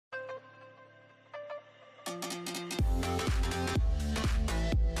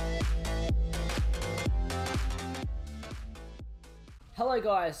Hello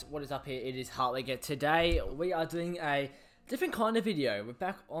guys, what is up here? It is Hartwigga. Today we are doing a different kind of video. We're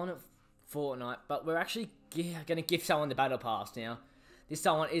back on Fortnite, but we're actually going to give someone the battle pass now. This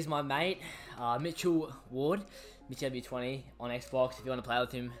someone is my mate, Mitchell Ward, Chpt2 on Xbox if you want to play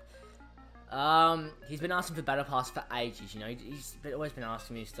with him. He's been asking for battle pass for ages, you know, he's always been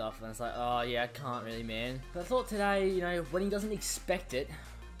asking me stuff, and it's like, oh yeah, I can't really, man. But I thought today, you know, when he doesn't expect it,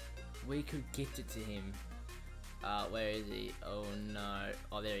 we could gift it to him. Where is he? Oh no.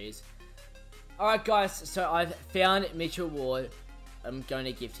 Oh, there he is. Alright guys, so I've found Mitchell Ward. I'm going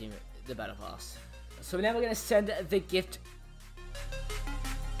to gift him the battle pass. So now we're going to send the gift.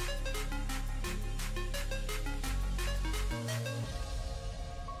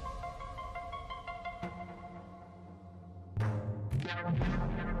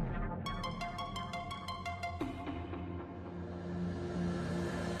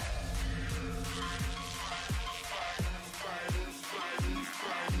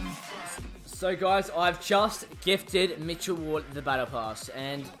 So guys, I've just gifted Mitchell Ward the battle pass,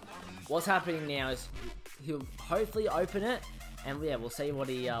 and what's happening now is he'll hopefully open it, and yeah, we'll see what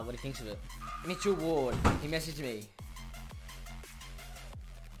he thinks of it. Mitchell Ward, he messaged me.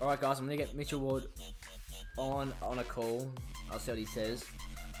 All right, guys, I'm gonna get Mitchell Ward on a call. I'll see what he says.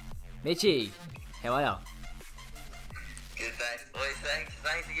 Mitchy, how are ya? Good, thanks, boys.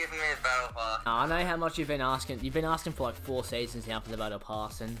 Thanks for giving me the battle pass. I know how much you've been asking. You've been asking for like 4 seasons now for the battle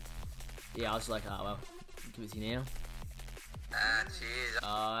pass, and yeah, I was like, oh well, give it to you now. Cheers.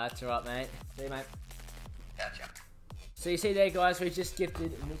 Oh, that's alright, mate. See you, mate. Gotcha. So you see there, guys, we just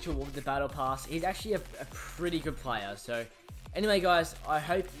gifted Mitchell Ward the battle pass. He's actually a pretty good player. So anyway, guys, I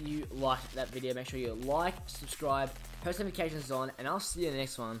hope you liked that video. Make sure you like, subscribe, post notifications on, and I'll see you in the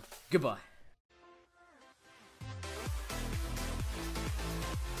next one. Goodbye.